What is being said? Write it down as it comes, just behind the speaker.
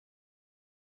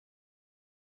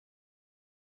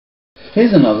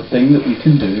Here's another thing that we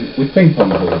can do with ping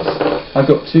pong balls.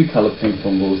 I've got two coloured ping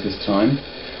pong balls this time,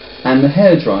 and the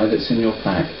hairdryer that's in your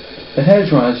pack. The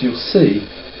hairdryer, as you'll see,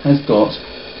 has got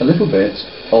a little bit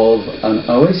of an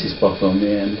Oasis bottle on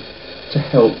the end to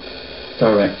help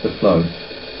direct the flow.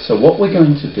 So what we're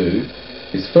going to do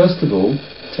is, first of all,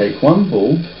 take one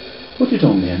ball, put it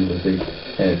on the end of the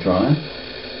hairdryer,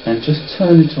 and just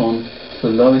turn it on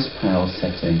to the lowest power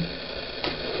setting.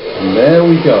 And there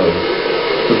we go.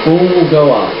 The ball will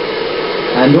go up.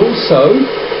 And also,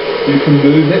 you can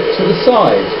move it to the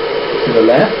side, to the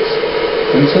left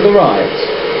and to the right.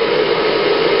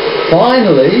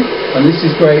 Finally, and this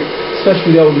is great,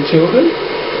 especially older children,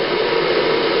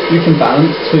 you can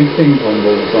balance two ping pong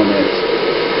balls on it.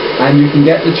 And you can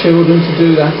get the children to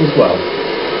do that as well.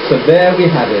 So there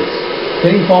we have it.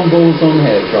 Ping pong balls on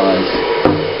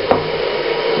hairdryers.